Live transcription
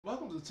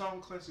Welcome to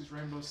Tom Clancy's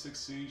Rainbow Six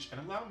Siege,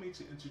 and allow me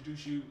to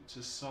introduce you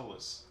to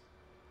Solis.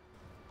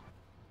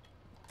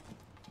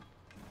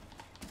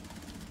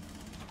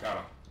 Got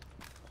him.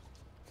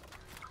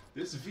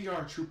 This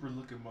VR trooper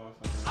looking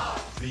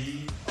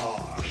motherfucker.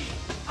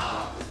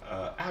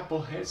 VR.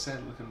 Apple headset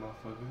looking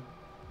motherfucker.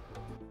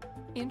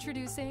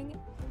 Introducing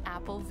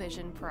Apple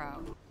Vision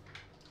Pro.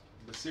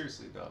 But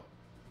seriously though,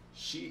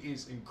 she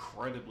is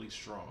incredibly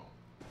strong.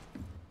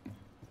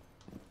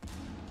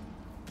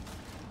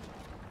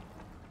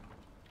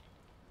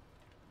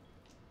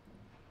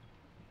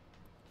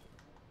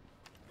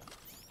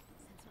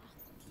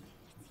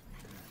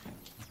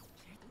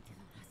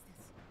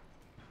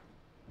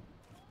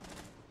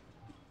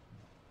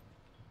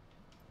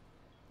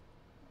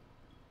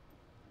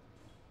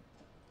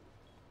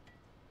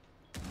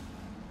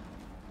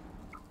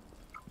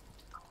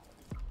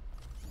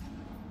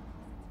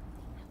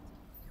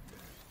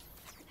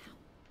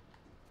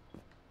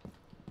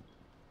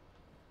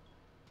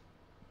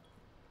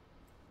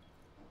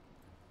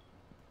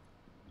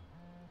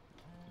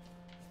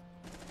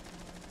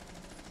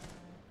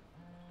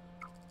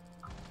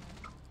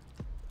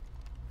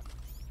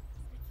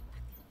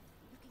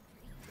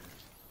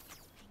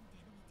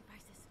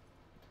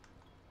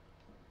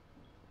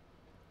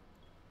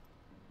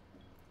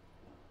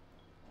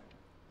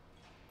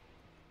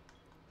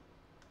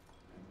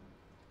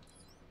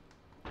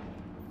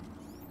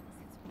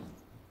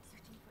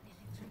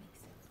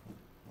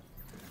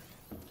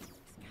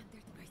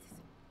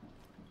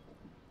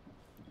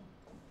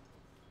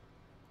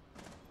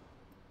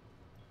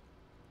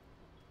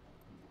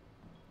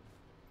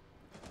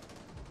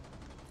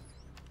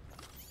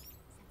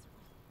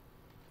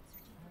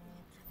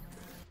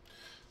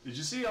 Did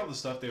you see all the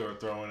stuff they were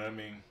throwing at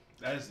me?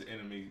 That is the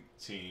enemy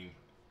team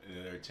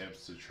in their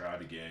attempts to try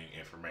to gain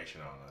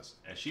information on us.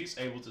 And she's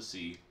able to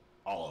see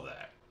all of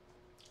that.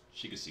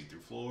 She can see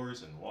through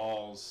floors and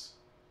walls.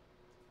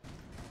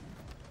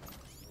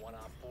 1 on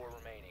 4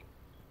 remaining.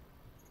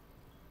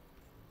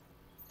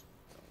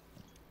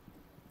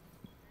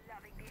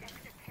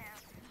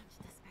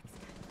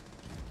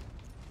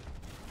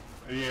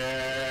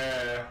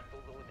 Yeah.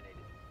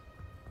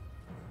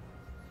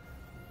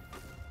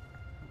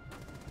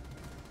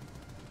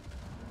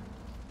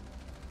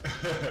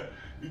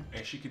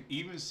 And she can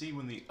even see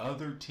when the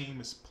other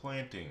team is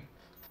planting.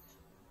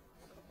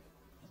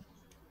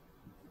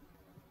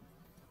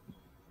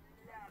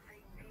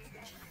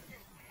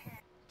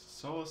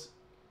 Solis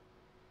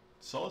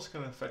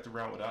can affect the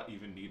round without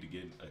even need to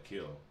get a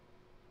kill.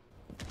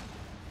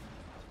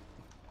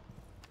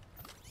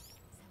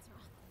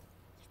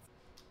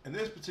 In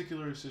this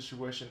particular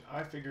situation,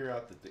 I figure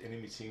out that the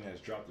enemy team has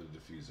dropped the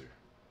diffuser.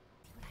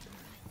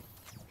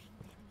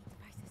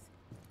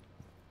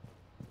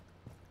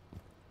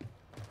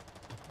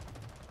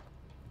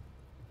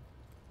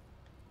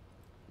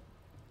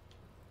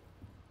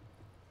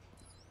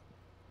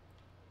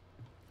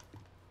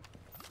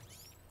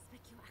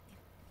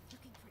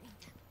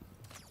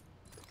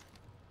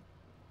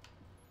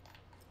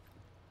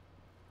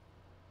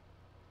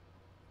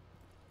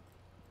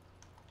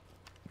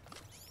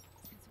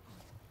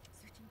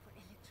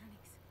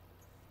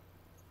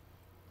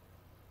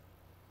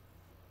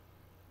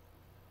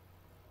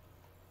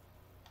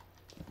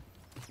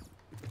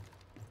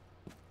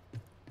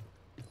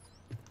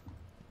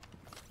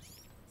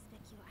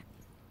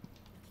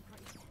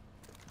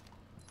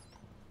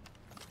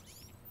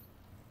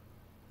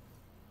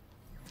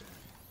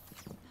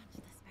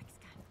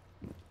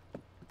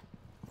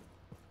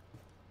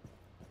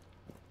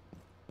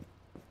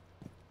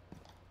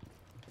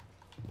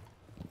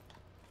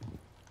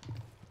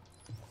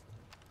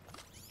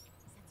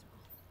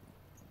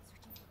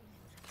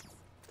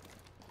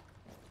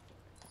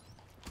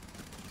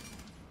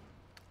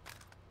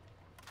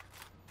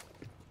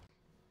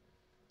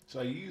 So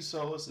I use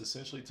Solis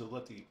essentially to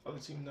let the other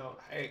team know,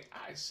 hey,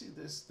 I see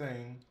this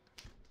thing,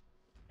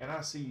 and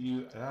I see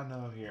you, and I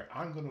know here,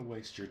 I'm gonna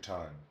waste your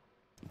time.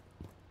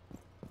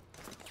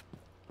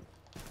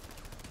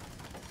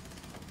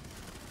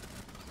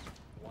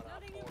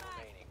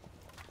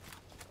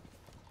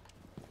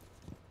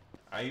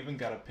 I even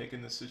got a pick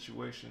in this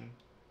situation.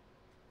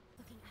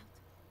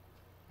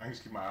 I can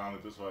just keep my eye on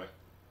it this way.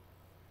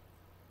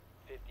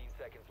 15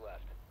 seconds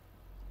left.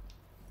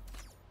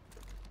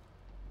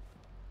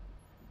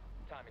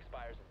 Time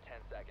expires in 10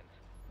 seconds.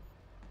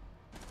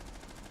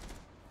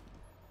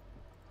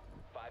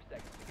 5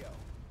 seconds to go.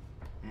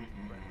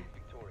 Friendly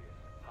victorious.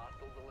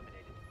 Hostiles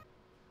eliminated.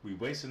 We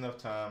waste enough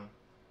time,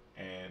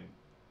 and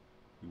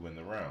we win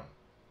the round.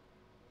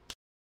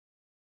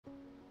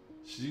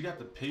 So you got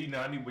the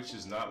P90, which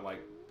is not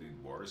like the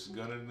worst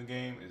gun in the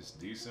game. It's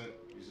decent.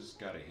 You just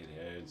gotta hit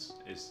heads.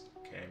 It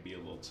can be a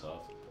little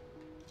tough.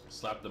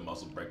 Slap the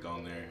muzzle brake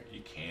on there.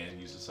 You can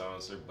use the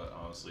silencer, but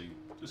honestly,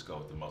 just go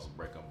with the muzzle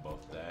brake on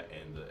both that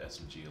and the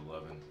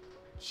SMG-11.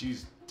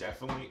 She's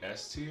definitely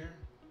S tier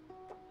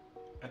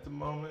at the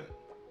moment.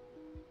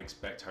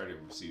 Expect her to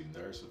receive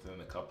nerfs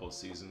within a couple of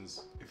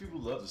seasons. If you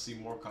would love to see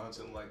more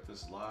content like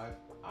this live,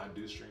 I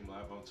do stream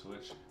live on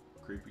Twitch.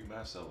 Creepy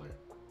Matt Seller.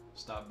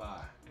 stop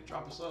by and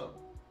drop us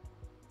up.